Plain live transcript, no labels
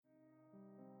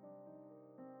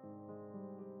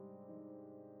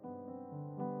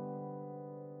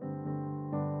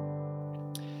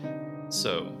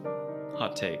So,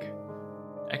 hot take.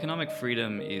 Economic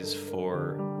freedom is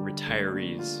for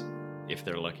retirees, if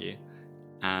they're lucky,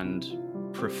 and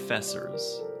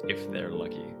professors, if they're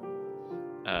lucky,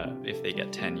 if they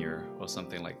get tenure or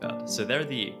something like that. So they're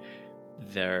the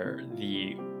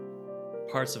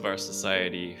parts of our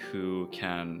society who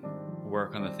can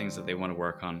work on the things that they want to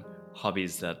work on,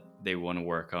 hobbies that they want to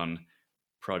work on,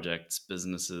 projects,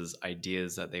 businesses,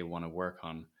 ideas that they want to work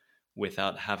on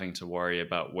without having to worry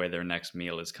about where their next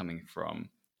meal is coming from,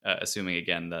 assuming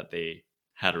again that they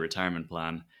had a retirement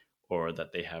plan or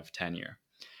that they have tenure.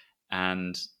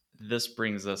 And this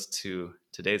brings us to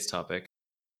today's topic,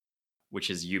 which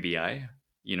is UBI,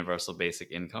 Universal Basic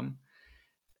Income.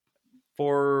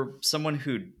 For someone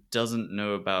who doesn't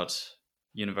know about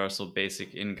Universal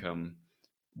Basic Income,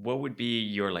 what would be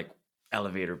your like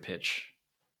elevator pitch?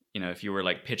 If you were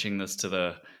like pitching this to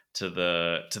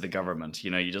the government,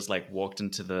 you just like walked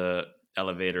into the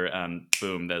elevator and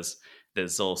boom,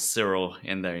 there's all Cyril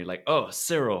in there. You're like, oh,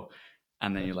 Cyril,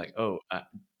 and then you're like, oh,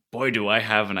 boy, do I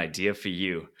have an idea for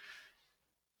you.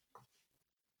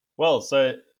 Well,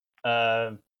 so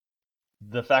uh,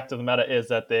 the fact of the matter is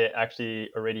that there actually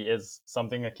already is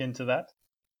something akin to that.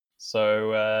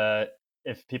 So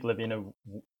if people have been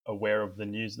aware of the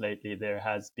news lately, there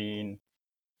has been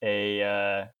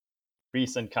a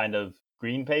recent kind of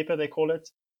green paper, they call it,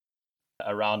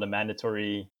 around a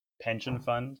mandatory pension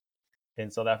fund in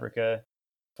South Africa.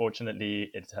 Fortunately,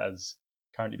 it has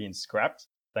currently been scrapped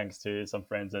thanks to some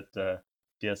friends at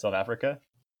Dear South Africa,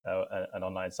 an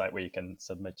online site where you can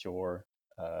submit your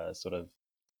sort of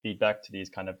feedback to these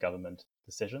kind of government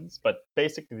decisions. But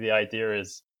basically, the idea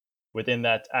is within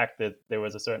that act that there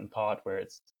was a certain part where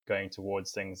it's going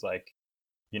towards things like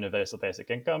universal basic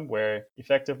income, where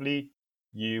effectively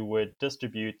you would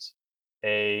distribute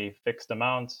a fixed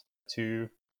amount to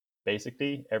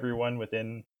basically everyone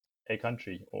within a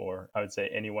country, or I would say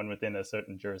anyone within a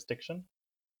certain jurisdiction.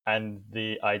 And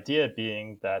the idea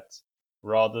being that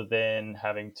rather than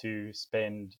having to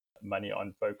spend money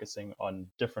on focusing on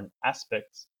different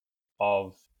aspects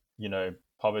of,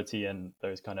 poverty and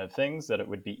those kind of things, that it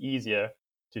would be easier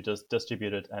to just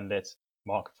distribute it and let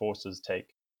market forces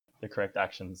take the correct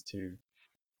actions to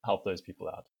help those people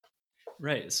out.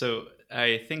 Right. So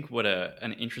I think what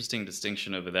an interesting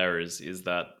distinction over there is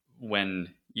that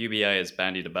when UBI is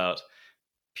bandied about,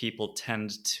 people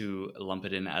tend to lump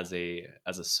it in as a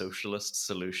socialist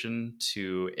solution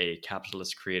to a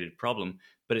capitalist created problem,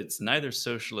 but it's neither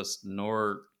socialist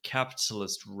nor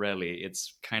capitalist really.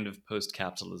 It's kind of post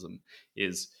capitalism.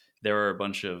 Is There are a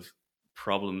bunch of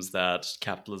problems that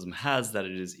capitalism has that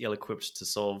it is ill equipped to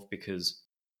solve because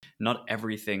not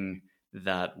everything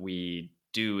that we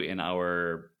do in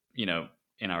our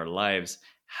lives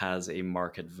has a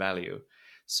market value.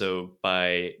 So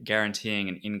by guaranteeing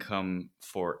an income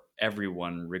for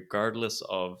everyone regardless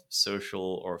of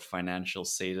social or financial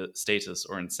status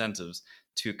or incentives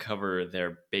to cover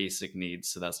their basic needs,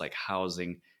 so that's like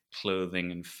housing,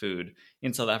 clothing, and food.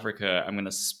 In South Africa, I'm going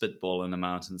to spitball an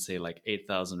amount and say like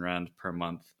 8,000 rand per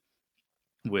month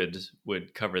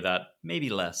would cover that, maybe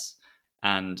less.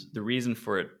 And the reason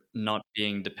for it not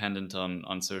being dependent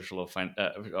on social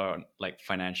or like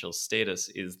financial status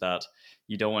is that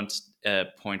you don't want a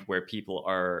point where people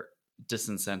are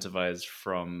disincentivized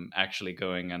from actually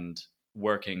going and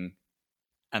working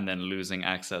and then losing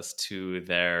access to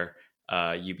their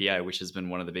UBI, which has been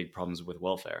one of the big problems with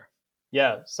welfare.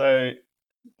 Yeah. So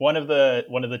one of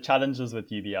the challenges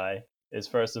with UBI is,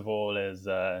 first of all, is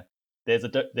there's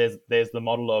the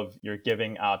model of you're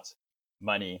giving out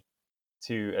money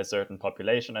to a certain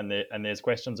population, and there's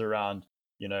questions around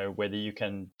whether you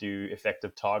can do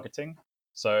effective targeting.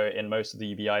 So in most of the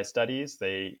UBI studies,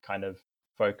 they kind of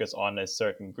focus on a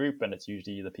certain group, and it's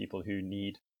usually the people who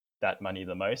need that money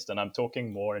the most. And I'm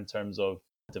talking more in terms of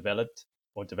developed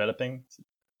or developing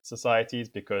societies,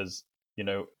 because you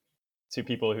know to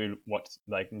people who watch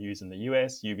like news in the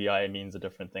US, UBI means a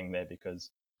different thing there, because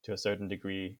to a certain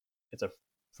degree, it's a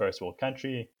first world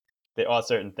country. There are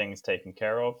certain things taken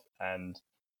care of. And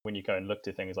when you go and look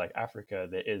to things like Africa,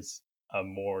 there is a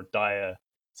more dire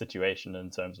situation in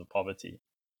terms of poverty.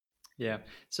 Yeah.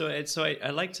 So I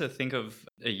like to think of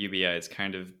a UBI as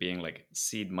kind of being like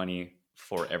seed money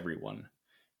for everyone,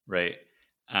 right?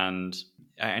 And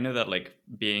I know that like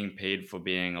being paid for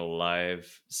being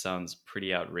alive sounds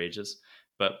pretty outrageous,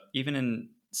 but even in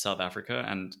South Africa,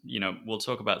 and we'll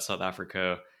talk about South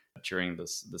Africa during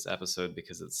this episode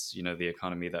because it's the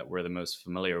economy that we're the most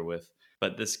familiar with.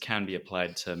 But this can be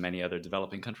applied to many other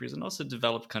developing countries and also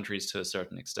developed countries to a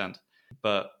certain extent.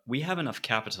 But we have enough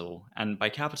capital, and by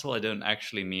capital I don't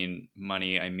actually mean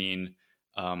money. I mean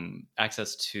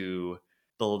access to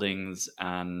buildings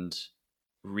and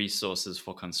resources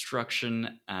for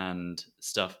construction and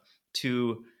stuff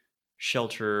to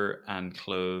shelter and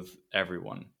clothe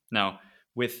everyone. Now,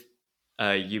 with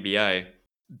UBI,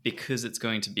 because it's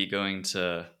going to be going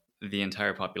to the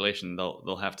entire population,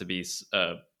 there'll have to be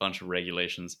a bunch of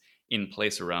regulations in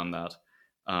place around that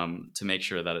to make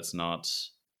sure that it's not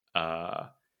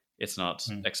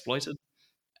Hmm. exploited.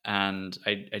 And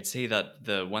I'd say that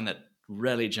the one that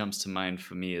really jumps to mind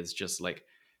for me is just like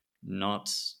not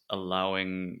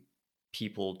allowing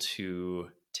people to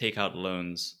take out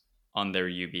loans on their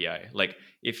UBI. Like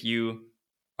if you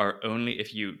are only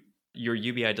if you your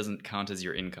UBI doesn't count as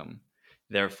your income,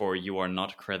 therefore you are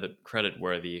not credit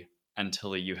worthy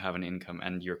until you have an income,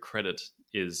 and your credit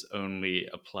is only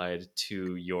applied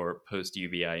to your post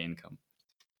UBI income.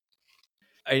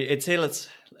 I'd say let's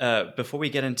before we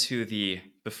get into the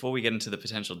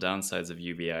potential downsides of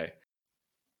UBI.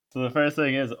 So the first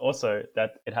thing is also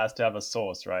that it has to have a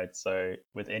source, right? So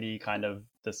with any kind of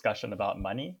discussion about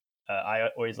money, I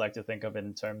always like to think of it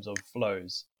in terms of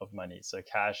flows of money. So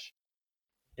cash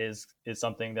is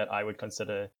something that I would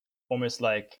consider almost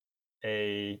like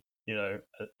a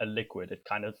a liquid. It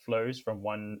kind of flows from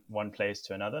one place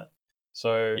to another.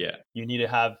 So Yeah, you need to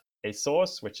have a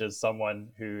source, which is someone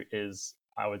who is,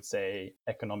 I would say,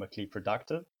 economically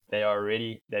productive. They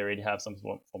already have some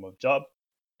form of job,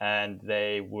 and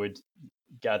they would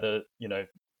gather,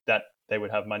 that they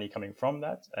would have money coming from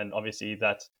that, and obviously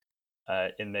that,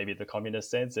 in maybe the communist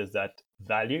sense, is that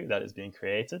value that is being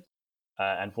created,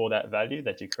 and for that value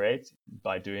that you create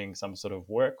by doing some sort of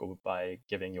work or by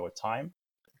giving your time,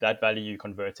 that value you're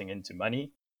converting into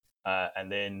money,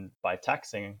 and then by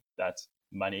taxing that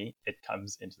money, it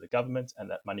comes into the government, and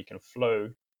that money can flow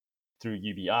through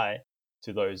UBI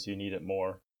to those who need it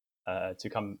more, to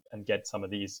come and get some of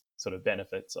these sort of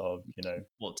benefits of,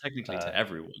 well, technically uh, to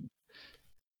everyone.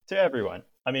 to everyone.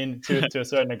 I mean, to a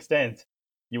certain extent,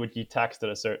 you would be taxed at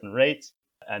a certain rate,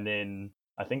 and then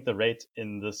I think the rate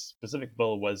in this specific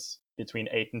bill was between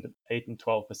 8 and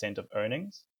 12% of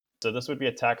earnings. So this would be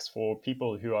a tax for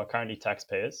people who are currently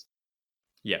taxpayers.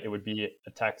 Yeah. It would be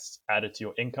a tax added to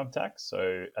your income tax.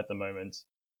 So at the moment,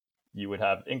 you would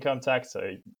have income tax.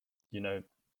 So, you know,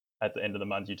 at the end of the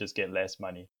month, you just get less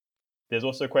money. There's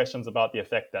also questions about the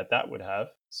effect that that would have.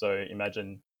 So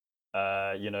imagine,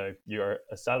 you're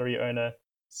a salary earner,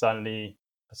 suddenly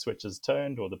a switch is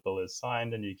turned or the bill is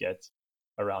signed, and you get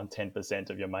around 10%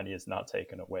 of your money is now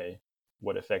taken away.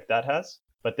 What effect that has?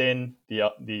 But then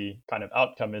the kind of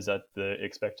outcome is that the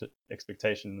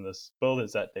expectation in this bill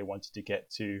is that they wanted to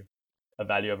get to a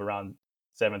value of around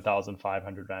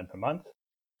 7,500 rand per month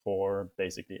for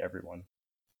basically everyone.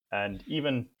 And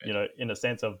even, in a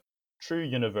sense of true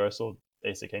universal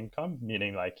basic income,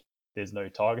 meaning like there's no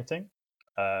targeting,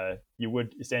 you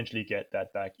would essentially get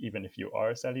that back even if you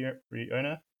are a salary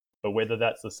earner. But whether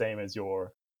that's the same as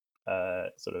your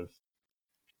sort of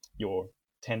your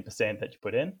 10% that you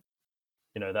put in,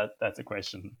 that's a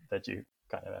question that you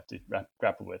kind of have to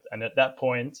grapple with. And at that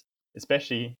point,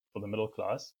 especially for the middle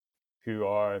class, who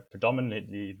are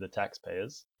predominantly the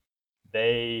taxpayers,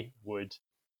 they would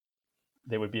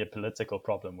there would be a political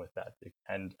problem with that.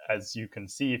 And as you can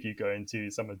see, if you go into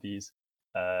some of these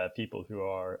people who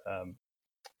are,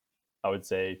 I would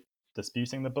say,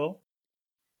 disputing the bill,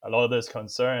 a lot of those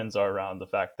concerns are around the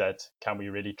fact that can we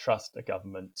really trust the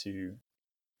government to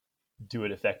do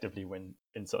it effectively when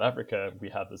in South Africa we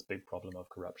have this big problem of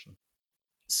corruption.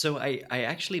 So I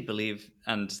actually believe,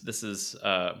 and this is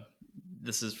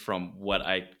from what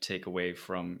I take away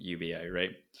from UBI,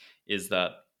 right? Is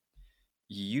that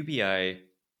UBI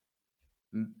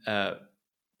uh,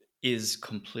 is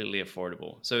completely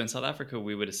affordable. So in South Africa,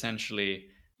 we would essentially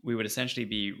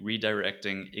be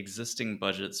redirecting existing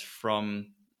budgets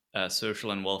from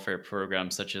social and welfare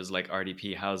programs such as like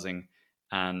RDP housing,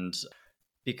 and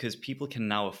because people can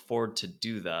now afford to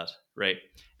do that, right?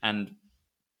 And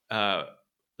uh,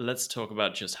 let's talk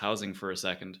about just housing for a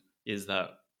second. Is that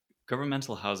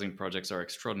governmental housing projects are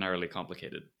extraordinarily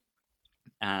complicated,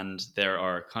 and there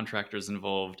are contractors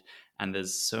involved, and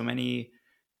there's so many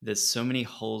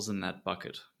holes in that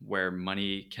bucket where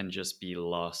money can just be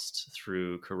lost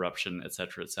through corruption,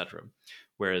 etc., etc.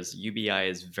 Whereas UBI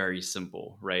is very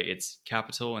simple, right? It's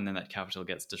capital, and then that capital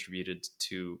gets distributed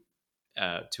to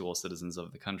all citizens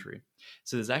of the country.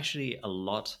 So there's actually a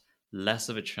lot less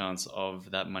of a chance of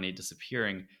that money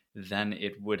disappearing than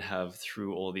it would have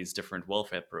through all these different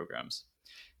welfare programs.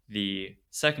 The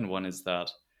second one is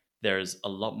that there's a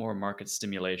lot more market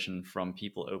stimulation from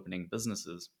people opening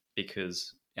businesses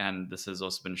because, and this has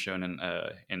also been shown in uh,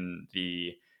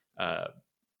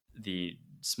 the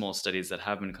small studies that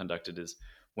have been conducted is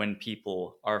when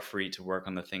people are free to work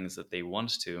on the things that they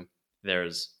want to,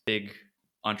 there's big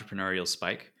entrepreneurial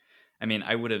spike. I mean,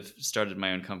 I would have started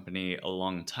my own company a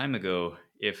long time ago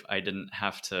if I didn't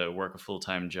have to work a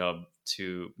full-time job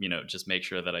to, just make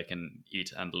sure that I can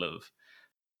eat and live.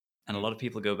 And a Mm. lot of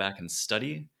people go back and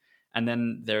study. And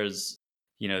then there's,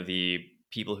 the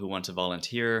people who want to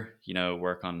volunteer,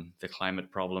 work on the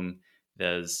climate problem.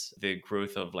 There's the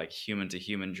growth of like human to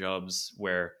human jobs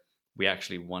where we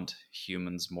actually want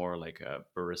humans more, like a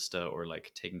barista or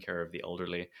like taking care of the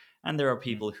elderly. And there are Mm.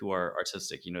 people who are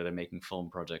artistic, they're making film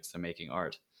projects, they're making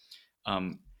art.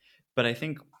 um, but I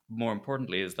think more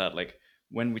importantly is that like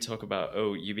when we talk about,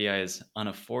 oh, UBI is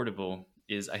unaffordable,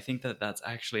 is I think that that's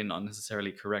actually not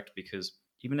necessarily correct, because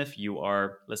even if you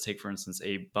are, let's take for instance,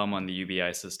 a bum on the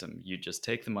UBI system, you just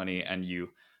take the money and you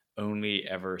only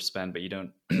ever spend, but you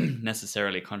don't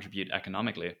necessarily contribute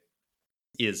economically,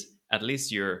 is at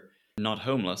least you're not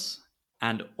homeless,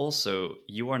 and also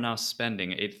you are now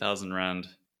spending 8,000 rand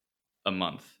a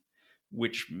month,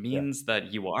 which Yeah. means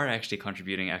that you are actually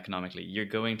contributing economically. You're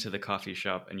going to the coffee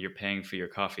shop and you're paying for your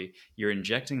coffee. You're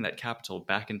injecting that capital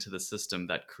back into the system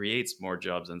that creates more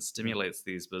jobs and Mm. stimulates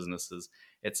these businesses,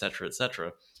 et cetera, et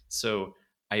cetera. So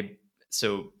I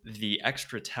so the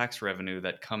extra tax revenue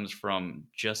that comes from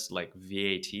just like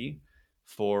VAT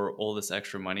for all this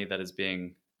extra money that is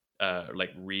being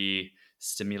like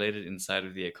re-stimulated inside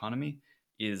of the economy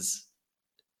is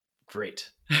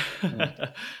great.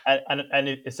 Mm.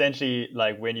 Essentially,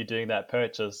 like when you're doing that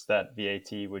purchase, that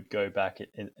VAT would go back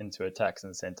into a tax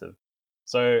incentive.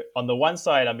 So on the one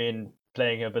side, I mean,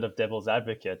 playing a bit of devil's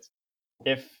advocate,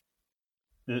 if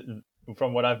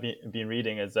from what I've been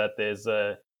reading is that there's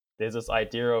this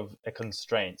idea of a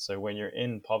constraint. So when you're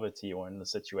in poverty or in the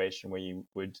situation where you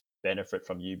would benefit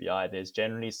from UBI, there's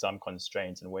generally some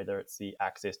constraints, and whether it's the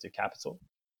access to capital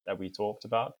that we talked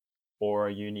about, or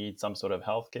you need some sort of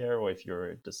healthcare, or if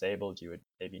you're disabled, you would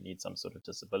maybe need some sort of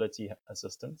disability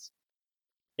assistance.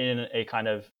 In a kind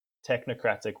of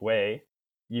technocratic way,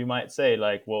 you might say,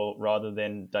 like, well, rather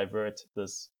than divert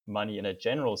this money in a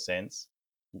general sense,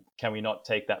 can we not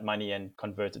take that money and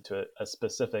convert it to a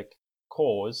specific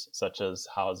cause, such as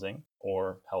housing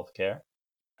or healthcare?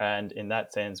 And in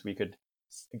that sense, we could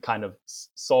kind of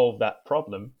solve that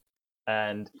problem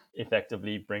and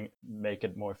effectively make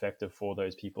it more effective for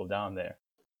those people down there.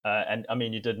 And I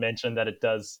mean, you did mention that it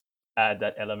does add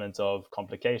that element of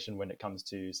complication when it comes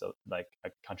to, so like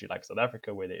a country like South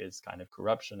Africa, where there is kind of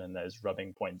corruption and there's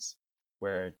rubbing points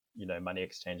where money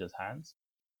exchanges hands.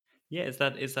 Yeah, is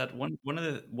that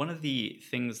one of the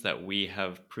things that we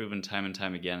have proven time and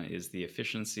time again is the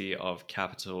efficiency of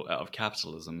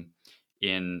capitalism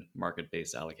in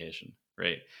market-based allocation,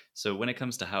 right? So when it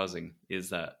comes to housing, is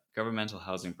that governmental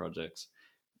housing projects,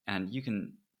 and you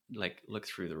can like look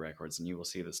through the records and you will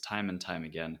see this time and time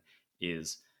again,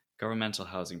 is governmental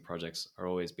housing projects are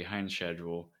always behind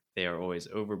schedule, they are always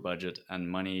over budget,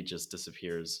 and money just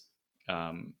disappears,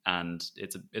 and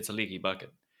it's a leaky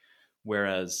bucket.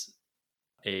 Whereas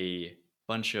a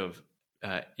bunch of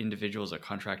individuals or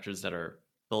contractors that are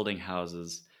building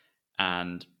houses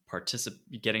and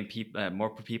getting more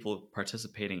people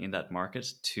participating in that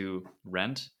market to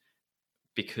rent,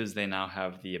 because they now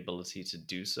have the ability to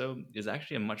do so, is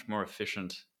actually a much more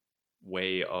efficient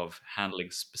way of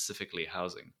handling specifically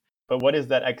housing. But what is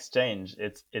that exchange?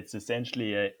 It's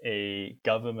essentially a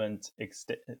government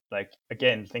like,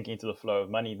 again, thinking to the flow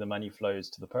of money. The money flows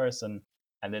to the person,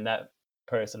 and then that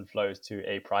person flows to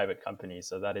a private company.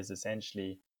 So that is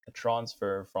essentially a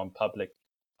transfer from public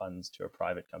funds to a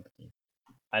private company.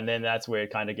 And then that's where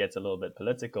it kind of gets a little bit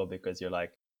political, because you're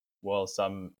like, well,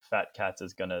 some fat cat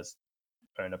is gonna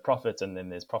earn a profit, and then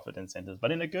there's profit incentives,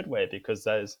 but in a good way, because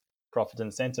those profit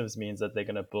incentives means that they're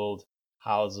going to build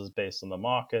houses based on the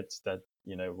market, that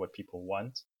what people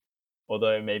want.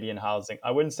 Although maybe in housing,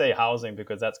 I wouldn't say housing,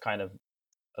 because that's kind of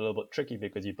a little bit tricky,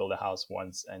 because you build a house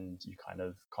once and you kind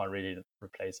of can't really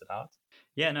replace it out.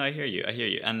 Yeah, no, I hear you,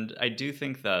 and I do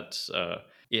think that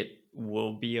it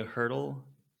will be a hurdle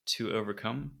to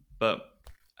overcome, but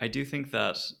I do think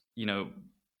that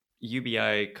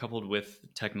UBI coupled with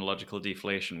technological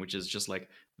deflation, which is just like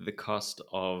the cost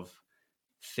of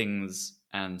things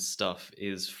and stuff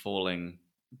is falling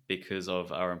because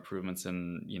of our improvements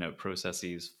in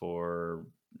processes for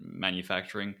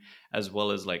manufacturing, as well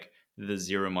as like the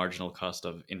zero marginal cost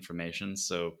of information.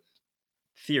 So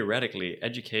theoretically,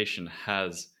 education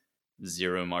has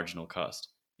zero marginal cost.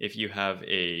 If you have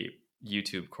a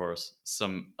YouTube course,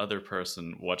 some other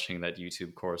person watching that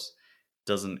YouTube course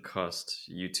doesn't cost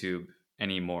YouTube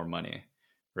any more money,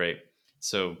 right?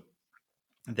 So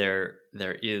there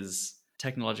is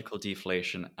technological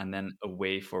deflation and then a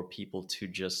way for people to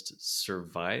just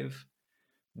survive,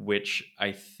 which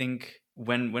I think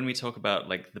when we talk about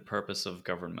like the purpose of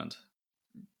government,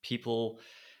 people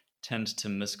tend to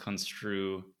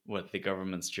misconstrue what the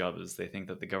government's job is. They think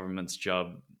that the government's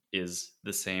job is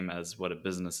the same as what a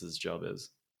business's job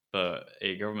is. But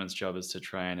a government's job is to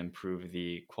try and improve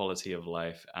the quality of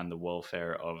life and the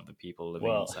welfare of the people living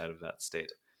Well, inside of that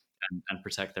state and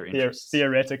protect their interests,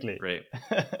 theoretically. right?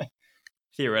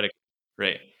 Theoretically,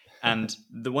 right. And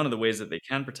one of the ways that they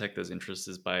can protect those interests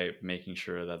is by making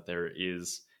sure that there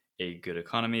is a good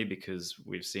economy, because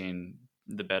we've seen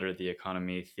the better the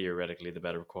economy, theoretically, the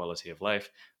better quality of life,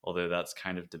 although that's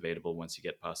kind of debatable once you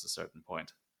get past a certain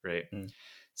point, right? Mm.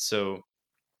 So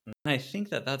I think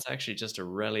that that's actually just a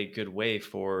really good way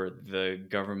for the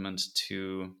government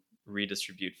to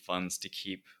redistribute funds to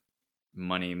keep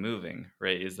money moving,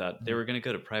 right? Is that they Mm. were going to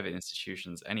go to private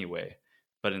institutions anyway.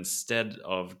 But instead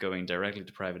of going directly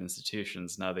to private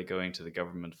institutions, now they're going to the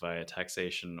government via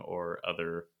taxation or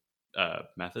other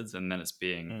methods, and then it's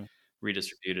being Mm.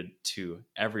 redistributed to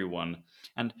everyone.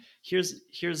 And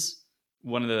here's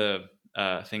one of the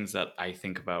things that I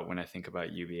think about when I think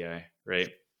about UBI,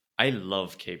 right? I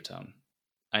love Cape Town.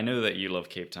 I know that you love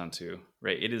Cape Town too,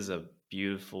 right? It is a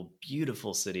beautiful,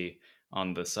 beautiful city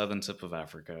on the southern tip of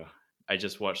Africa. I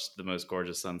just watched the most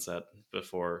gorgeous sunset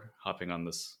before hopping on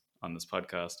this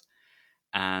podcast,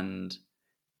 and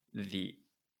the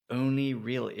only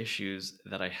real issues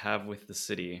that I have with the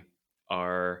city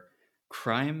are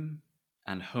crime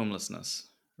and homelessness,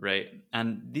 right?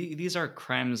 And these are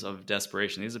crimes of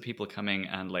desperation. These are people coming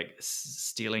and like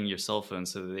stealing your cell phone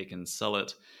so that they can sell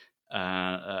it,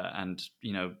 and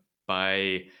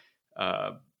buy.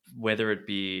 Uh, Whether it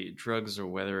be drugs or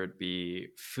whether it be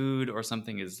food or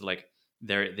something, is like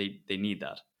they need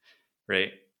that,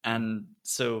 right? Mm. And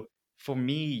so for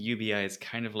me, UBI is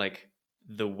kind of like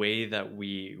the way that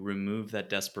we remove that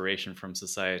desperation from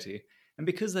society. And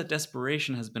because that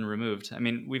desperation has been removed, I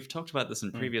mean, we've talked about this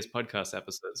in Mm. previous podcast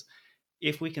episodes.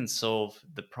 If we can solve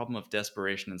the problem of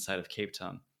desperation inside of Cape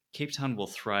Town, Cape Town will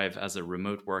thrive as a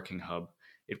remote working hub.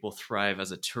 It will thrive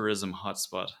as a tourism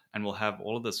hotspot, and will have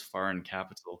all of this foreign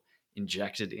capital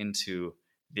injected into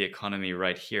the economy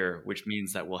right here, which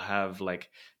means that we'll have like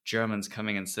Germans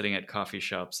coming and sitting at coffee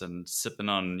shops and sipping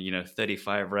on,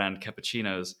 35 Rand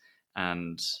cappuccinos.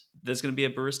 And there's going to be a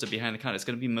barista behind the counter. It's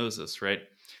going to be Moses, right?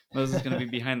 Moses is going to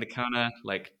be behind the counter,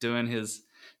 like doing his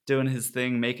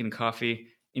thing, making coffee,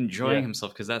 enjoying Yeah.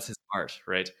 himself, because that's his art,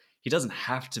 right? He doesn't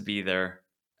have to be there,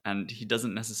 and he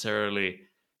doesn't necessarily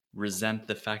resent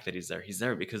the fact that he's there. He's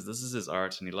there because this is his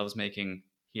art, and he loves making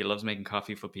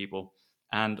coffee for people.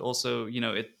 And also,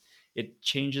 it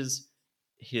changes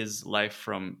his life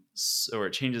or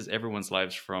it changes everyone's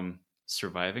lives from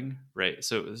surviving, right?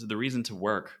 So the reason to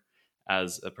work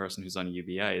as a person who's on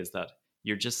UBI is that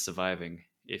you're just surviving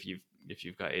if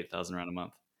you've got 8,000 rand a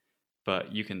month,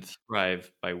 but you can thrive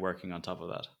by working on top of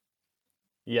that.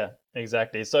 Yeah,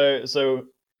 exactly. So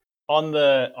on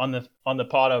the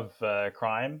part of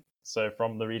crime, so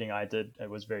from the reading I did, it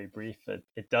was very brief.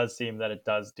 It does seem that it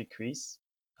does decrease.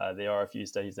 There are a few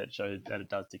studies that show that it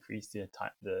does decrease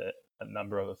the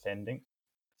number of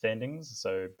offendings.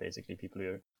 So basically, people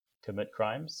who commit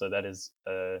crimes. So that is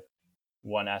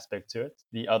one aspect to it.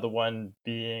 The other one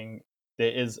being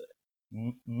there is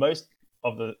most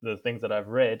of the things that I've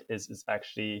read is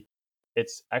actually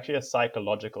it's actually a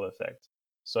psychological effect.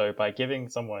 So by giving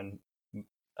someone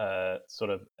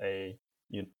sort of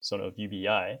sort of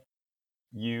UBI,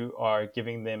 you are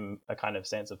giving them a kind of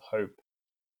sense of hope.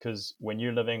 Because when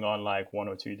you're living on like $1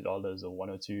 or $2 or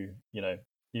one or two, you're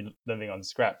living on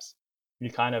scraps, you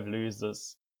kind of lose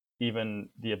this even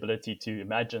the ability to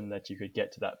imagine that you could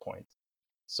get to that point.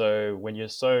 So when you're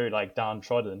so like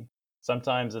downtrodden,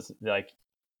 sometimes it's like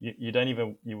you don't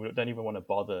even want to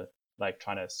bother like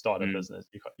trying to start a Mm. business.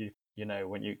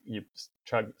 When you're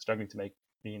struggling to make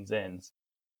means ends.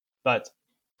 But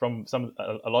from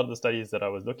a lot of the studies that I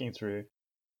was looking through,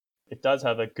 it does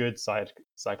have a good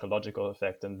psychological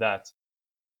effect, and that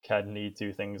can lead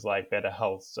to things like better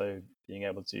health. So being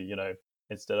able to,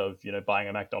 instead of, buying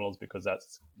a McDonald's because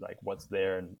that's like what's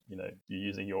there, and, you're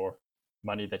using your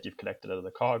money that you've collected out of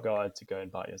the car guard to go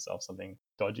and buy yourself something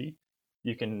dodgy,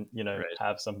 you can, Right.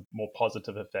 have some more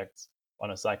positive effects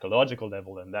on a psychological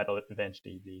level, and that'll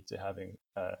eventually lead to having,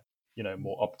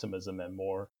 more optimism and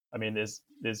more. I mean, there's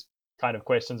kind of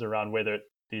questions around whether it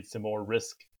leads to more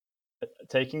risk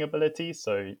taking ability.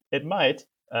 So it might,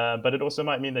 but it also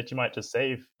might mean that you might just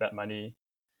save that money.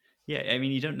 Yeah, I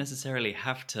mean, you don't necessarily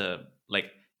have to,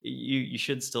 like, you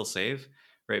should still save,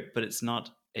 right? But it's not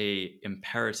a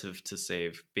imperative to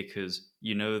save because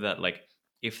you know that like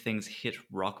if things hit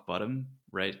rock bottom,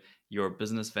 right, your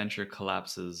business venture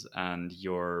collapses and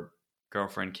your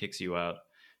girlfriend kicks you out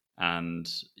and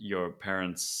your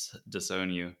parents disown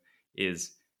you,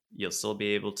 is you'll still be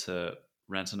able to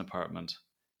rent an apartment,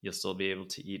 you'll still be able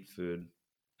to eat food,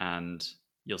 and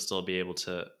you'll still be able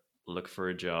to look for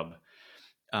a job.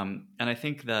 And I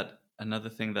think that another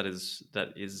thing that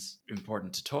is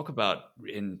important to talk about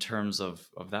in terms of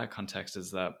that context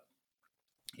is that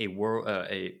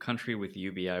a country with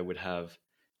UBI would have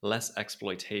less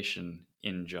exploitation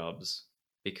in jobs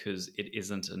because it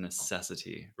isn't a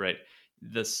necessity, right?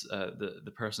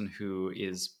 The person who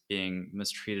is being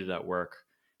mistreated at work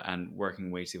and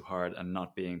working way too hard and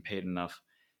not being paid enough,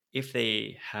 if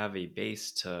they have a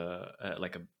base to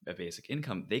like a basic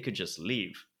income, they could just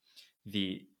leave.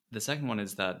 The second one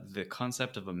is that the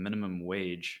concept of a minimum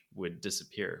wage would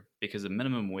disappear because a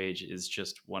minimum wage is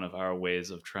just one of our ways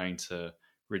of trying to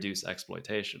reduce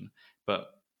exploitation. But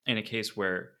in a case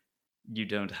where you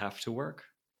don't have to work,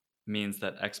 means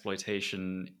that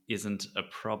exploitation isn't a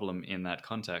problem in that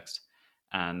context.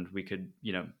 And we could,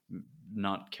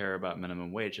 not care about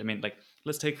minimum wage. I mean, like,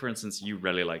 let's take, for instance, you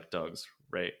really like dogs,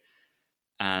 right?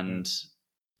 Mm. And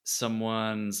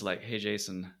someone's like, hey,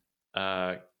 Jason,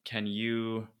 can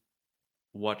you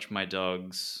watch my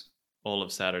dogs all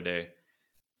of Saturday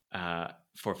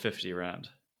for 50 rand,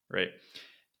 right?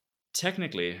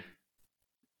 Technically,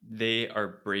 they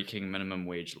are breaking minimum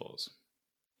wage laws,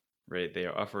 right? They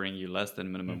are offering you less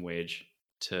than minimum Mm. wage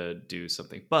to do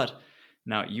something. But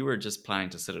now you were just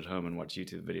planning to sit at home and watch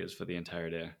YouTube videos for the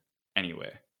entire day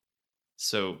anyway.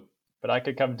 So, But I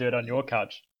could come do it on your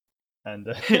couch and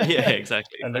yeah,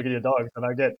 exactly. and look at your dogs, and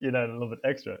I get a little bit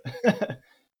extra.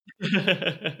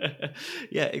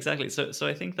 Yeah, exactly. So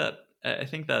I think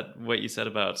that what you said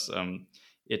about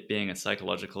it being a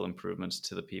psychological improvement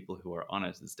to the people who are on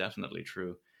it is definitely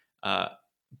true. Uh,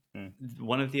 Mm.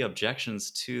 One of the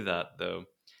objections to that, though,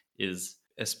 is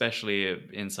especially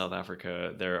in South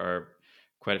Africa, there are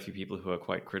quite a few people who are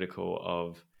quite critical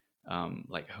of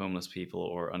like homeless people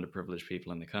or underprivileged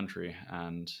people in the country.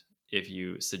 And if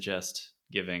you suggest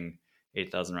giving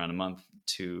 8,000 rand a month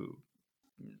to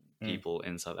Mm. people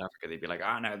in South Africa, they'd be like,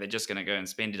 "Oh no, they're just going to go and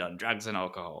spend it on drugs and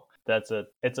alcohol." It's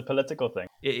a political thing.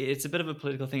 It's a bit of a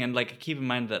political thing, and like keep in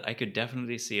mind that I could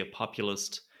definitely see a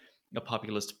populist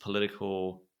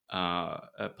political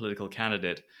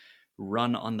candidate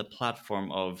run on the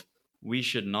platform of we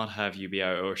should not have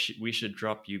UBI or we should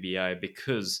drop UBI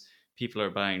because people are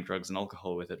buying drugs and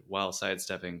alcohol with it, while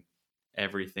sidestepping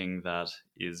everything that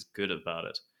is good about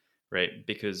it, right?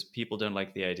 Because people don't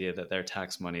like the idea that their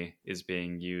tax money is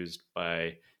being used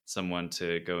by someone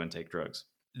to go and take drugs.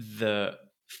 The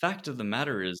fact of the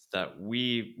matter is that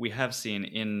we have seen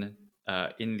in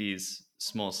these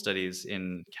small studies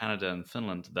in Canada and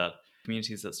Finland that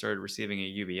communities that started receiving a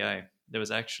UBI, there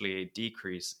was actually a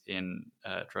decrease in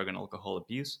drug and alcohol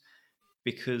abuse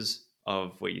because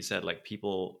of what you said. Like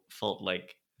people felt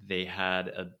like they had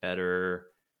a better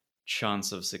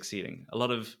chance of succeeding. A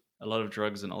lot of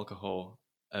drugs and alcohol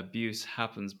abuse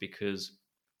happens because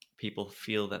people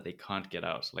feel that they can't get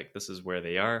out. Like this is where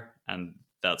they are, and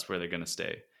that's where they're going to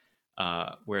stay.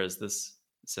 Whereas this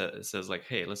says like,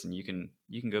 hey, listen, you can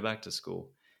go back to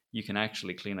school, you can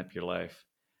actually clean up your life.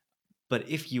 But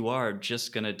if you are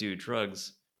just going to do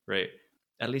drugs, right?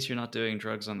 At least you're not doing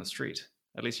drugs on the street.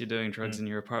 At least you're doing drugs Mm. in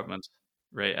your apartment,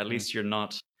 right? At Mm. least you're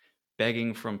not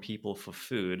begging from people for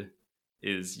food.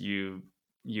 Is you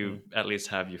Mm. at least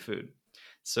have your food.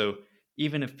 So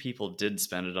even if people did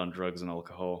spend it on drugs and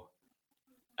alcohol,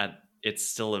 it's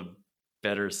still a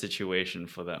better situation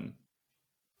for them.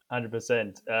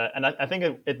 100%. And I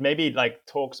think it maybe like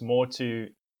talks more to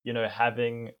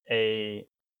having a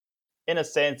in a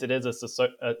sense it is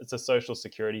it's a social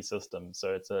security system.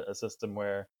 So it's a system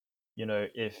where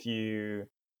if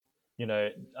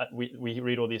we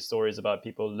read all these stories about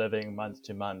people living month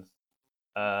to month,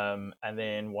 and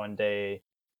then one day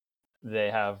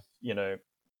they have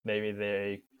maybe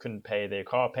they couldn't pay their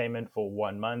car payment for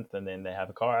 1 month, and then they have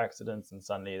a car accident and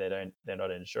suddenly they're not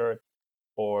insured,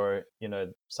 or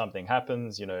something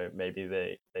happens, maybe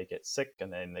they get sick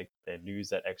and then they lose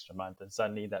that extra month, and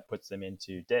suddenly that puts them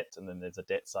into debt, and then there's a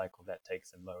debt cycle that takes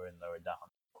them lower and lower down.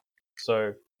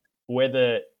 So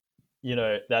whether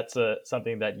that's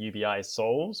something that UBI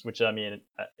solves, which I mean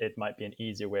it might be an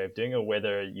easier way of doing it, or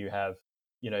whether you have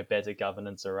better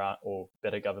governance around, or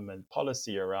better government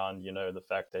policy around the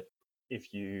fact that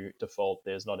if you default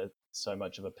there's not so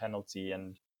much of a penalty.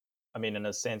 And I mean, in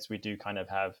a sense, we do kind of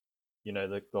have,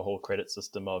 the whole credit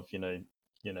system of,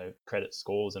 credit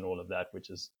scores and all of that, which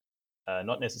is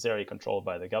not necessarily controlled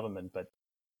by the government, but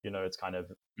it's kind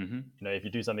of, Hmm. if you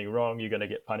do something wrong, you're going to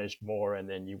get punished more, and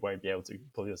then you won't be able to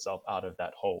pull yourself out of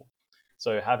that hole.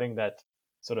 So having that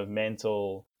sort of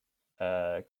mental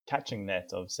catching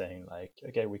net of saying like,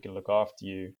 okay, we can look after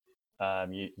you.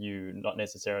 You're not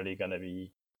necessarily going to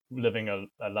be living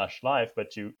a lush life,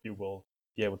 but you will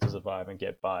be able to survive and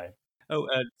get by. Oh,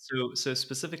 so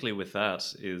specifically with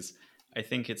that is, I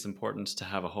think it's important to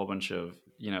have a whole bunch of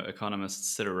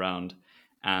economists sit around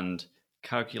and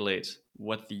calculate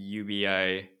what the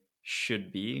UBI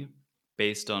should be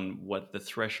based on what the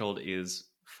threshold is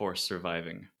for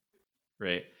surviving,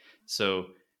 right? So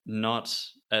not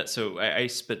so I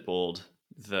spitballed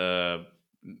the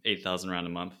 8,000 rand a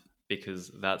month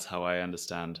because that's how I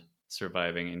understand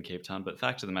surviving in Cape Town. But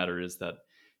fact of the matter is that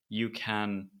you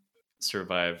can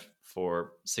survive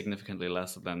for significantly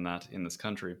less than that in this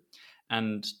country,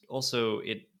 and also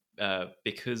it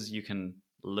because you can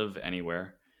live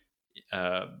anywhere.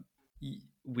 Uh,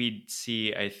 we'd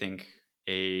see, I think,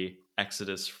 a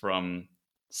exodus from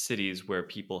cities where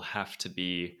people have to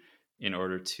be in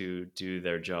order to do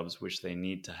their jobs, which they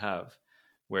need to have,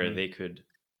 where Mm, they could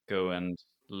go and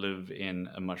live in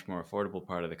a much more affordable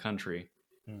part of the country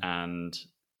mm. and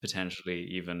potentially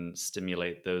even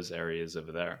stimulate those areas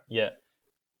over there. Yeah,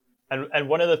 and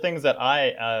one of the things that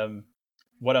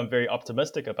what I'm very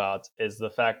optimistic about is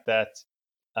the fact that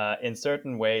in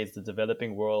certain ways the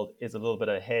developing world is a little bit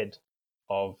ahead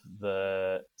of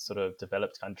the sort of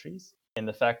developed countries, in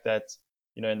the fact that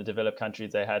in the developed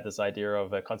countries they had this idea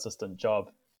of a consistent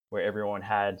job where everyone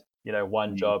had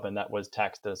one Mm. job and that was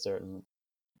taxed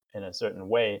in a certain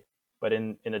way. But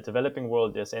in a developing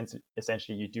world,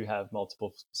 essentially you do have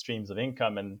multiple streams of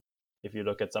income, and if you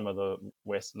look at some of the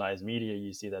westernized media,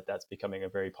 you see that that's becoming a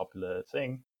very popular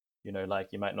thing.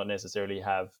 Like you might not necessarily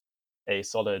have a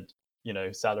solid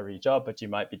salary job, but you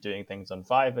might be doing things on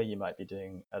Fiverr, you might be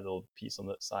doing a little piece on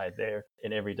the side there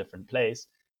in every different place.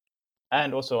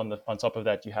 And also on top of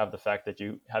that, you have the fact that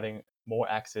you having more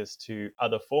access to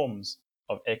other forms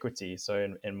of equity. So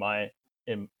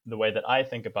in the way that I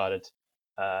think about it,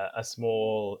 a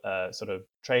small sort of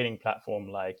trading platform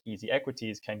like Easy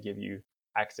Equities can give you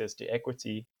access to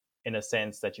equity in a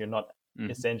sense that you're not Mhm.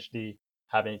 essentially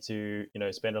having to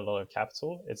spend a lot of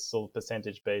capital. It's still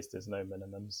percentage based. There's no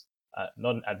minimums.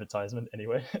 Not an advertisement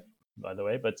anyway, by the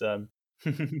way, but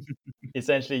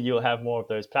essentially you'll have more of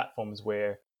those platforms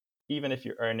where even if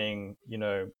you're earning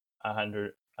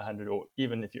 100 or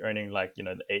even if you're earning like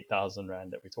the 8,000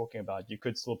 rand that we're talking about, you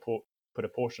could still put a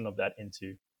portion of that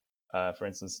into for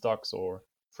instance stocks or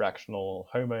fractional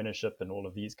home ownership and all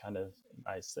of these kind of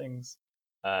nice things,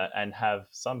 and have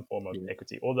some form of Yeah.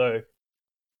 equity. Although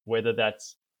whether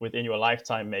that's within your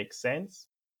lifetime makes sense,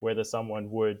 whether someone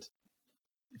would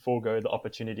forego the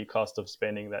opportunity cost of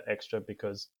spending that extra,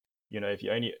 because if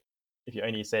you're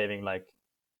only saving like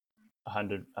a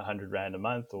hundred rand a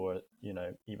month, or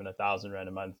even 1,000 rand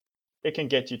a month, it can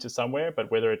get you to somewhere.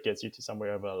 But whether it gets you to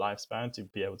somewhere over a lifespan to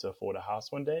be able to afford a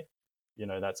house one day,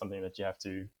 that's something that you have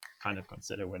to kind of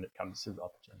consider when it comes to the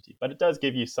opportunity. But it does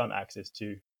give you some access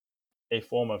to a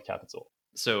form of capital.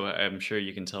 So I'm sure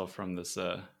you can tell from this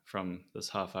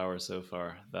half hour so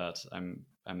far that I'm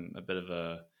a bit of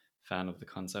a fan of the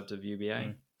concept of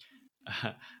UBI.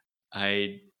 Mm,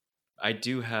 I I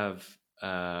do have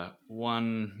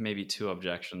one, maybe two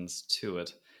objections to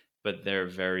it, but they're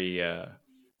very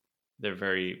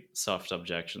soft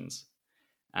objections.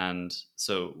 And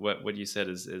so what you said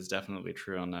is definitely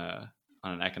true on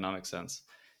an economic sense,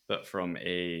 but from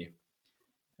a,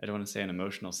 I don't want to say an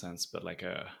emotional sense, but like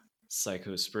a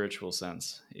psycho spiritual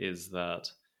sense, is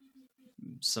that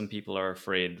some people are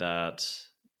afraid that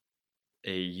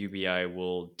a UBI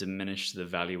will diminish the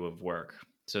value of work.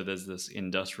 So there's this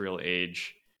industrial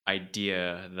age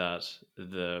idea that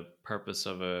the purpose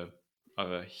of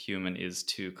a human is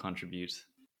to contribute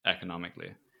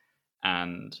economically.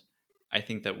 And I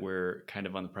think that we're kind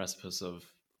of on the precipice of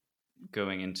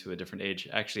going into a different age.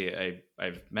 Actually,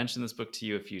 I've mentioned this book to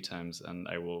you a few times, and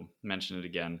I will mention it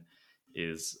again.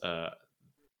 Is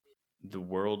The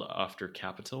World After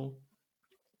Capital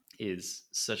is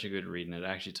such a good read, and it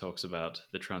actually talks about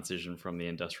the transition from the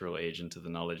industrial age into the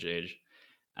knowledge age,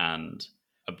 and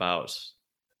about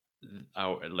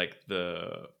our like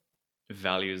the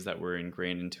values that were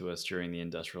ingrained into us during the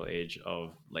industrial age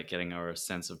of like getting our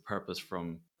sense of purpose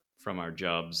from our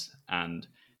jobs and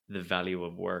the value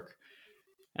of work.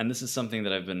 And this is something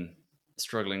that I've been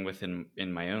struggling with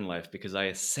in my own life because I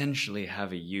essentially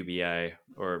have a UBI,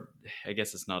 or I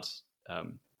guess it's not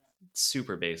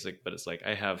super basic, but it's like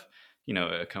I have,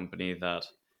 a company that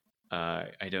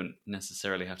I don't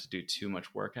necessarily have to do too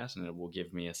much work at, and it will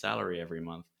give me a salary every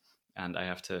month. And I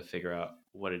have to figure out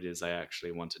what it is I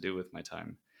actually want to do with my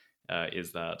time.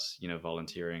 Is that,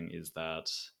 volunteering? Is that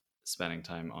spending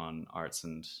time on arts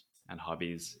and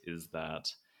hobbies? Is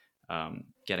that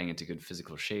getting into good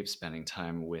physical shape, spending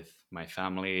time with my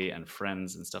family and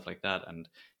friends and stuff like that? And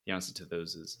the answer to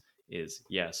those is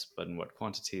yes, but in what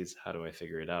quantities? How do I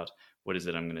figure it out? What is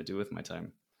it I'm going to do with my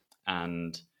time?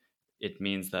 And it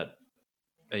means that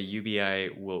a UBI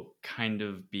will kind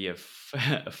of be a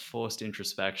forced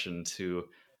introspection to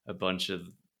a bunch of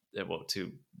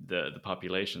to the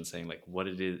population, saying like what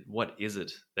is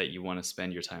it that you want to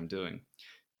spend your time doing?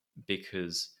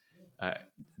 Because uh,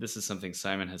 this is something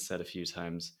Simon has said a few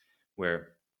times, where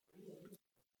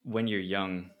when you're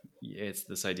young, it's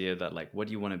this idea that like, what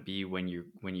do you want to be when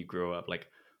you grow up? Like,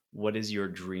 what is your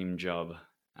dream job?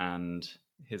 And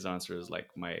his answer is like,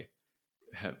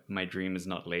 my dream is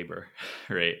not labor,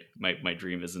 right? My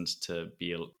dream isn't to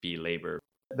be labor.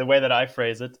 The way that I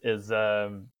phrase it is,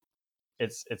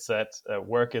 it's that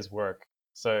work is work.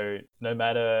 So no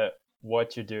matter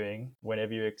what you're doing,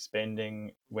 whenever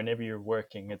you're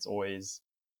working, it's always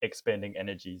expending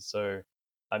energy. So,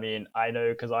 I mean, I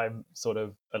know because I'm sort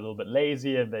of a little bit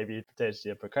lazy and maybe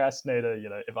potentially a procrastinator.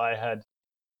 If I had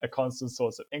a constant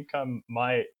source of income,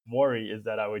 my worry is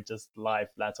that I would just lie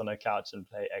flat on a couch and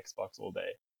play Xbox all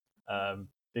day.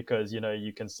 Because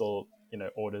you can still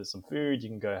order some food, you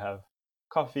can go have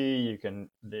coffee,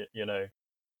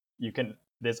 you can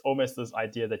there's almost this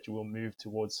idea that you will move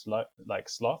towards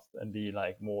sloth and be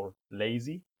like more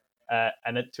lazy,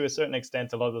 and to a certain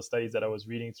extent, a lot of the studies that I was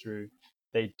reading through,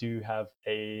 they do have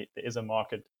there is a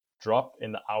market drop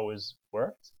in the hours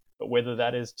worked, but whether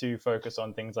that is to focus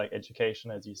on things like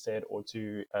education, as you said, or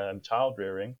to child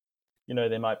rearing,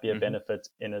 there might be a Mm-hmm. benefit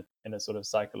in a sort of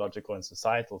psychological and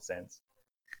societal sense.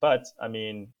 But I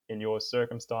mean, in your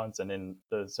circumstance and in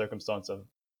the circumstance of,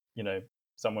 you know,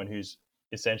 someone who's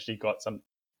essentially got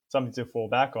something to fall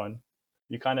back on,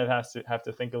 you kind of have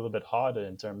to think a little bit harder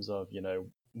in terms of,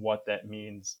 what that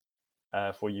means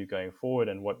for you going forward,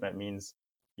 and what that means,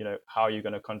 how you're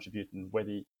going to contribute, and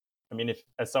I mean, if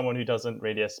as someone who doesn't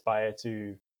really aspire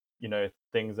to,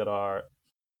 things that are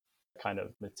kind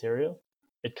of material,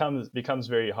 it becomes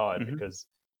very hard Mm-hmm. because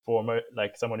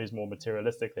like someone who's more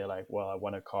materialistic, they're like, well, I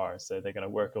want a car, so they're going to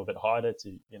work a little bit harder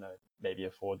to, maybe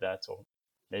afford that, or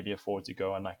maybe afford to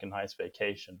go on like a nice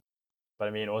vacation. But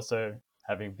I mean, also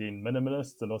having been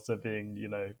minimalist and also being,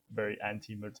 very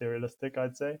anti-materialistic,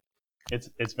 I'd say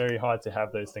it's very hard to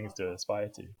have those things to aspire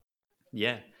to.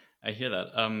 Yeah, I hear that.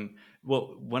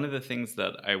 Well, one of the things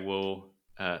that I will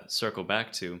circle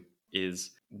back to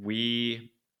is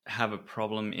we have a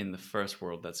problem in the first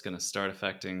world that's going to start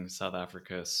affecting South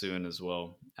Africa soon as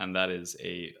well, and that is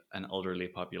an elderly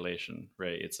population.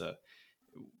 Right?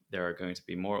 There are going to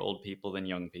be more old people than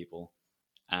young people,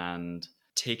 and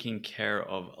taking care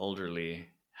of elderly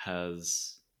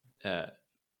has uh,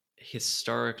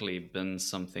 historically been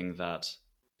something that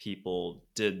people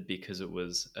did because it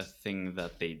was a thing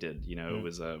that they did. It Mm.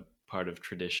 was a part of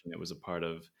tradition. It was a part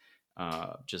of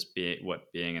just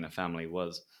being in a family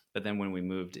was. But then when we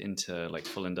moved into like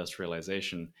full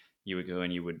industrialization, you would go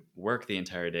and you would work the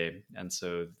entire day, and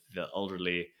so the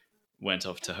elderly went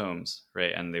off to homes,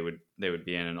 right? And they would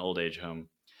be in an old age home.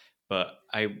 But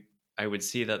I would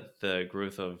see that the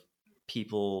growth of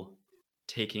people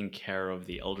taking care of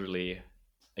the elderly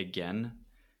again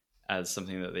as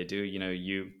something that they do.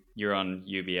 You're on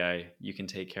UBI, you can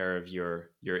take care of your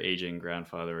aging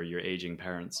grandfather or your aging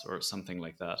parents or something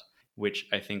like that, which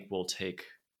I think will take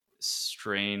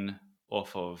strain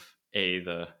off of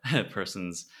the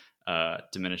person's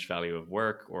diminished value of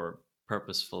work or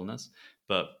purposefulness,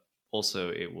 but also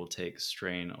it will take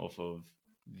strain off of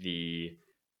the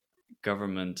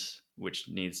government, which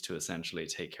needs to essentially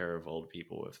take care of old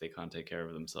people if they can't take care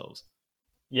of themselves.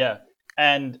 Yeah,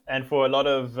 and for a lot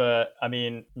of, I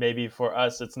mean, maybe for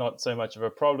us it's not so much of a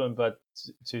problem, but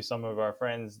to some of our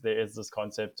friends, there is this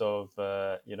concept of,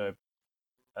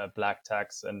 black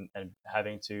tax, and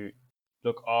having to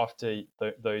look after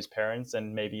those parents,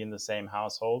 and maybe in the same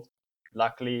household.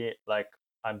 Luckily, like,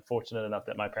 I'm fortunate enough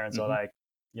that my parents are Hmm. like,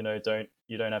 don't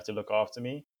you don't have to look after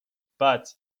me.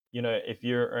 But if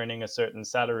you're earning a certain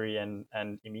salary, and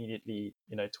immediately,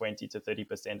 20 to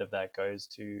 30% of that goes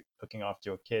to looking after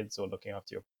your kids, or looking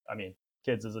after your, I mean,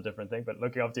 kids is a different thing, but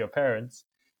looking after your parents,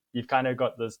 you've kind of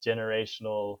got this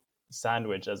generational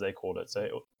sandwich, as they call it.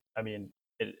 So I mean,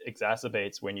 it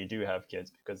exacerbates when you do have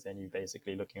kids, because then you're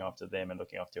basically looking after them and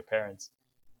looking after your parents,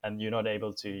 and you're not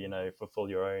able to, fulfill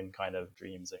your own kind of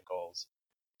dreams and goals.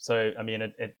 So I mean,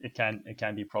 it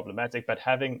can be problematic, but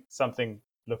having something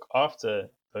look after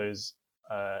those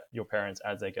your parents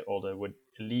as they get older would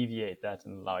alleviate that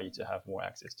and allow you to have more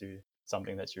access to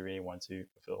something that you really want to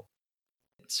fulfill.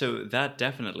 So that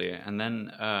definitely, and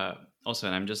then also,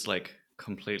 and I'm just like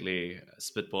completely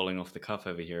spitballing off the cuff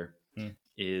over here, Mm,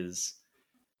 is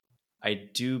I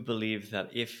do believe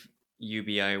that if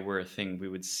UBI were a thing, we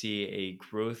would see a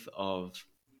growth of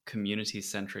community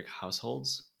centric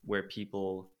households where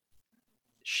people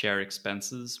share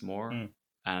expenses more mm,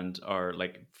 and are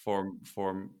like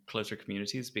form closer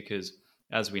communities, because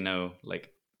as we know,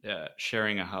 like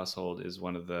sharing a household is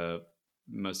one of the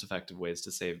most effective ways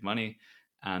to save money,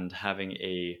 and having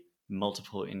a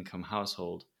multiple income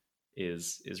household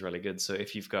is really good. So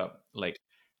if you've got like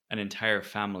an entire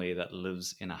family that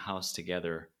lives in a house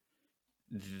together,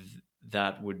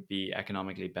 that would be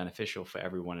economically beneficial for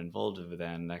everyone involved over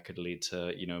there, and that could lead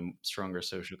to stronger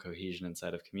social cohesion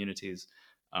inside of communities,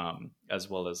 as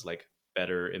well as like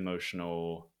better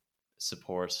emotional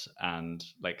support and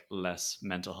like less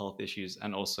mental health issues,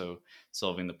 and also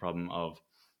solving the problem of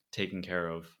taking care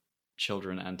of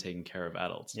children and taking care of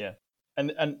adults. yeah,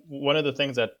 and one of the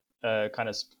things that kind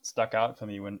of stuck out for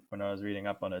me when I was reading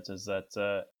up on it is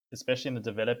that especially in the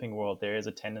developing world, there is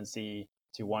a tendency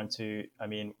to want to. I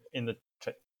mean, in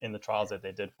the trials that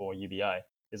they did for UBI,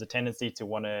 there's a tendency to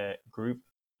want to group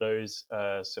those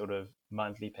sort of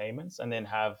monthly payments and then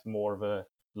have more of a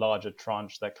larger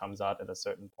tranche that comes out at a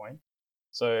certain point.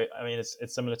 So I mean,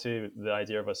 it's similar to the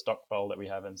idea of a stockpile that we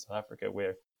have in South Africa,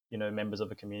 where members of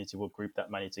the community will group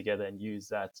that money together and use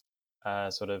that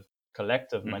sort of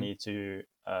collective Hmm. money to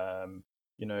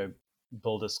you know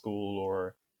build a school,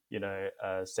 or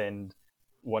send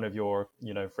one of your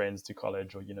friends to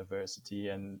college or university.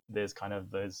 And there's kind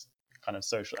of those kind of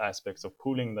social aspects of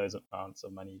pooling those amounts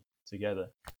of money together.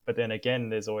 But then again,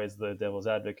 there's always the devil's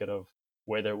advocate of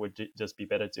whether it would just be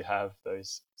better to have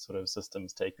those sort of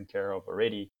systems taken care of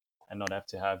already and not have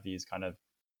to have these kind of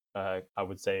I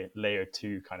would say layer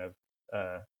two kind of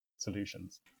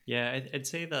solutions. Yeah, I'd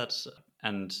say that,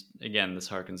 and again, this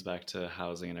harkens back to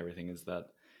housing and everything, is that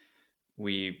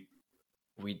we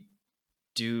we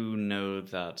do know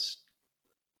that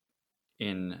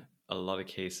in a lot of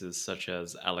cases, such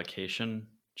as allocation,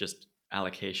 just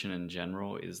allocation in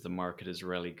general, is the market is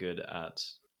really good at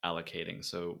allocating.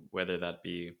 So whether that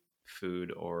be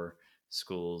food or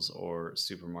schools or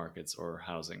supermarkets or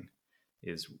housing,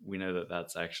 is we know that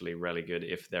that's actually really good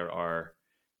if there are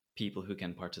people who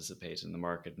can participate in the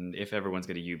market. And if everyone's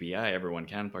got a UBI, everyone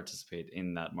can participate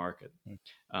in that market. Mm.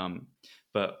 Um,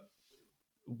 but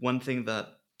one thing that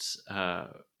uh,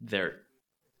 there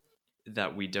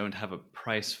that we don't have a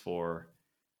price for,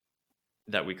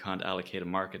 that we can't allocate a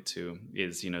market to,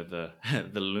 is the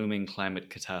the looming climate Mm.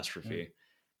 catastrophe.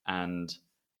 And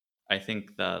I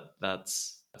think that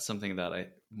that's something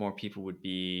that more people would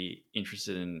be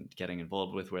interested in getting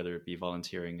involved with, whether it be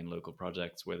volunteering in local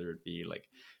projects, whether it be like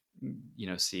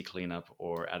sea cleanup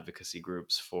or advocacy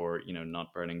groups for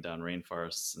not burning down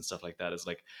rainforests and stuff like that. Is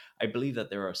like, I believe that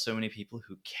there are so many people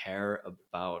who care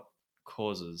about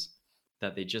causes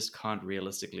that they just can't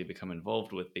realistically become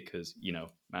involved with, because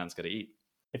man's got to eat.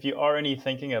 If you are only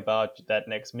thinking about that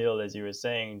next meal, as you were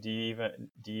saying, do you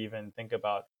even think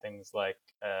about things like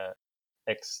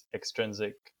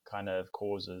extrinsic kind of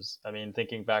causes? I mean,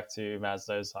 thinking back to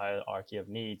Maslow's hierarchy of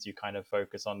needs, you kind of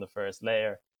focus on the first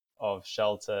layer of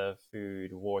shelter,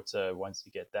 food, water. Once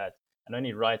you get that, and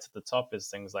only right at the top is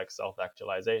things like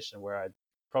self-actualization, where I'd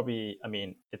probably, I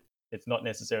mean, it's not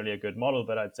necessarily a good model,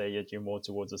 but I'd say that you're more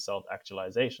towards a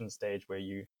self-actualization stage where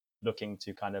you looking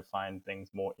to kind of find things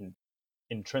more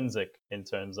intrinsic in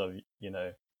terms of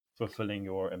fulfilling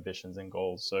your ambitions and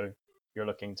goals. So you're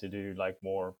looking to do like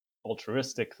more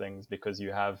altruistic things because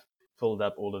you have filled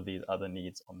up all of these other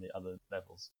needs on the other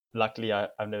levels. Luckily,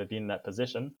 I've never been in that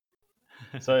position.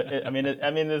 So I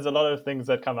mean, there's a lot of things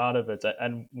that come out of it,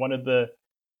 and one of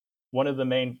the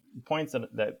main points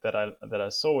that I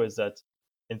saw is that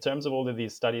in terms of all of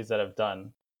these studies that have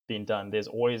been done, there's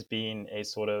always been a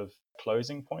sort of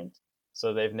closing point.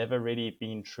 So they've never really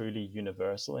been truly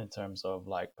universal in terms of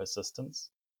like persistence.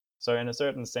 So in a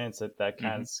certain sense, that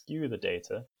can Hmm. skew the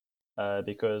data,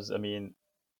 because I mean,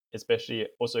 especially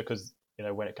also because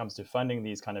when it comes to funding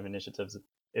these kind of initiatives,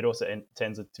 it also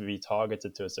tends to be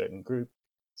targeted to a certain group.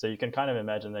 So you can kind of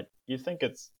imagine that you think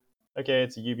it's okay,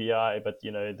 it's a UBI, but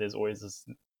there's always this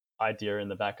idea in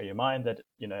the back of your mind that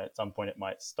at some point it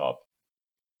might stop.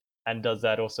 And does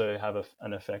that also have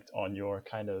an effect on your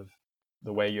kind of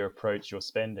the way you approach your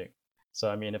spending? So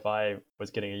I mean, if I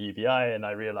was getting a UBI and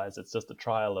I realize it's just a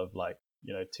trial of like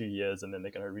 2 years, and then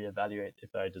they're going to reevaluate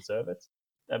if I deserve it,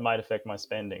 that might affect my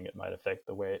spending. It might affect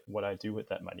the way what I do with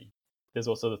that money. There's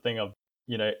also the thing of,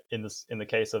 in the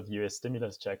case of US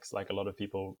stimulus checks, like a lot of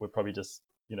people were probably just,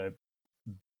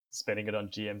 spending it on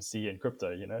GMC and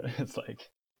crypto. It's like,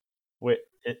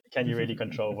 can you really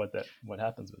control what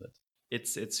happens with it?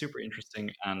 It's super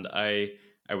interesting, and I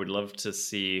would love to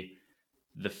see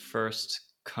the first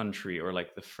country or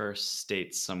like the first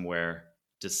state somewhere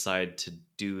decide to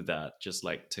do that, just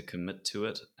like to commit to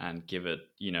it and give it,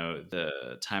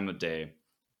 the time of day,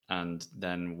 and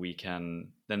then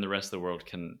then the rest of the world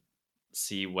can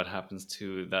see what happens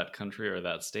to that country or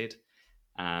that state,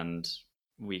 and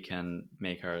we can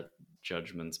make our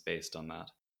judgments based on that.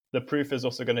 The proof is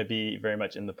also going to be very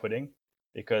much in the pudding,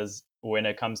 because when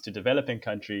it comes to developing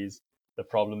countries, the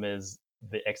problem is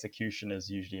the execution is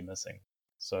usually missing.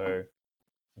 So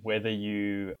whether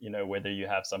whether you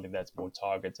have something that's more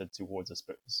targeted towards a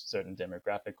certain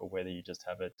demographic, or whether you just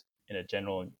have it in a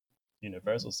general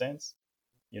universal sense,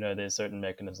 there's certain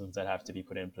mechanisms that have to be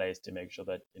put in place to make sure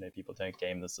that people don't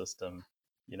game the system,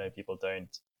 people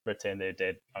don't pretend their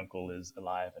dead uncle is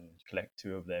alive and collect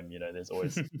two of them. There's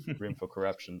always room for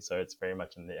corruption, so it's very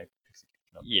much in the execution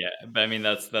of Yeah, but I mean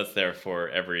that's there for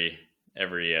every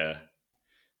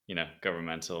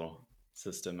governmental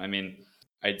system. I mean,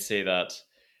 I'd say that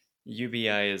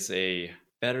UBI is a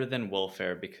better than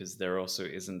welfare because there also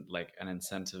isn't like an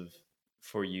incentive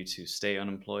for you to stay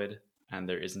unemployed, and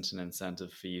there isn't an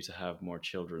incentive for you to have more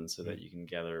children so that you can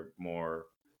gather more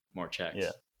checks.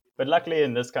 Yeah, but luckily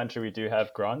in this country we do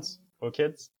have grants for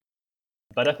kids.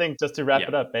 But I think just to wrap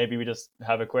it up, maybe we just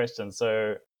have a question.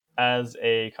 So as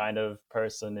a kind of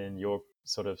person in your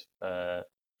sort of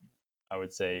I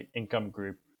would say income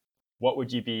group, what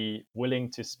would you be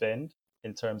willing to spend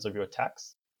in terms of your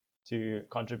tax to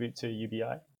contribute to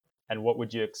UBI, and what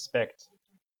would you expect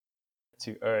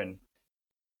to earn?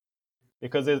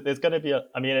 Because there's going to be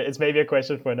it's maybe a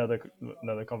question for another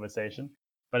conversation,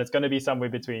 but it's going to be somewhere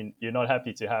between, you're not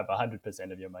happy to have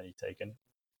 100% of your money taken,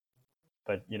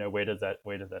 but where does that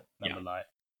number lie?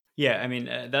 Yeah, I mean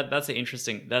that's a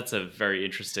very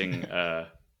interesting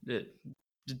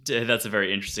that's a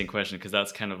very interesting question, because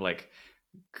that's kind of like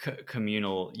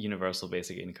communal universal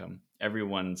basic income.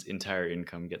 Everyone's entire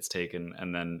income gets taken,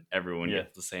 and then everyone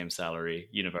gets the same salary.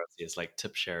 University is like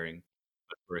tip sharing,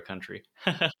 but for a country.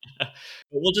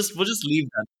 we'll just leave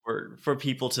that for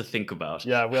people to think about.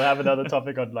 Yeah, we'll have another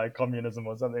topic on like communism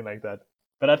or something like that.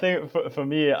 But I think for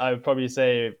me, I'd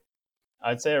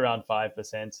say around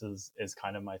 5% is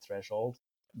kind of my threshold,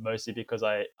 mostly because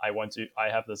I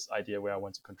have this idea where I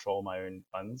want to control my own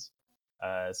funds.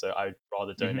 So I'd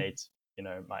rather donate,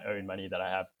 my own money that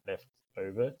I have left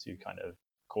over to kind of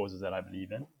causes that I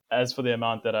believe in. As for the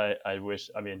amount that I wish,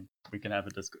 we can have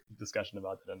a discussion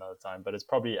about it another time, but it's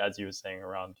probably, as you were saying,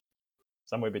 around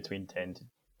somewhere between 8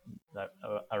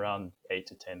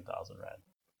 to 10,000 rand.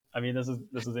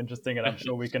 This is interesting, and I'm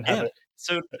sure we can have it.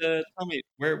 So tell me,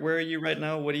 where are you right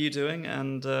now? What are you doing?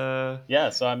 And so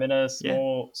I'm in a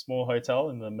small hotel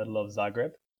in the middle of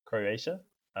Zagreb, Croatia.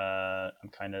 I'm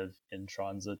kind of in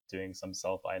transit doing some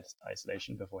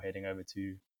self-isolation before heading over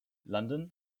to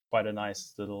London. Quite a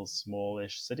nice little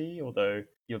smallish city, although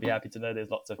you'll be happy to know there's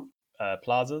lots of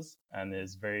plazas, and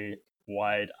there's very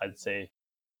wide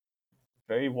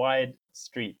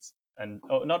streets, and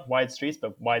not wide streets,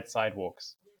 but wide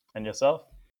sidewalks. And yourself?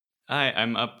 Hi,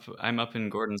 I'm up in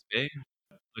Gordons Bay,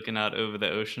 looking out over the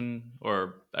ocean,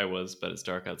 or I was, but it's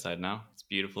dark outside now. It's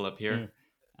beautiful up here,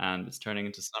 and it's turning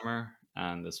into summer,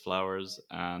 and there's flowers,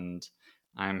 and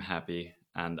I'm happy,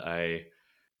 and I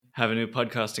have a new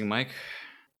podcasting mic,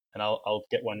 and I'll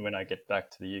get one when I get back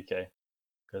to the UK,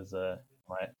 because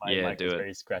my mic is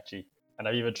very scratchy, and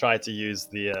I've even tried to use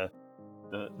the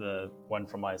one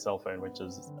from my cell phone, which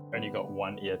has only got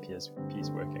one earpiece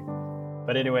working.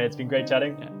 But anyway, it's been great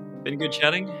chatting. Yeah. Been good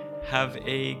chatting. Have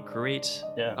a great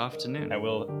afternoon. And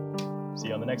we'll see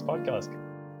you on the next podcast.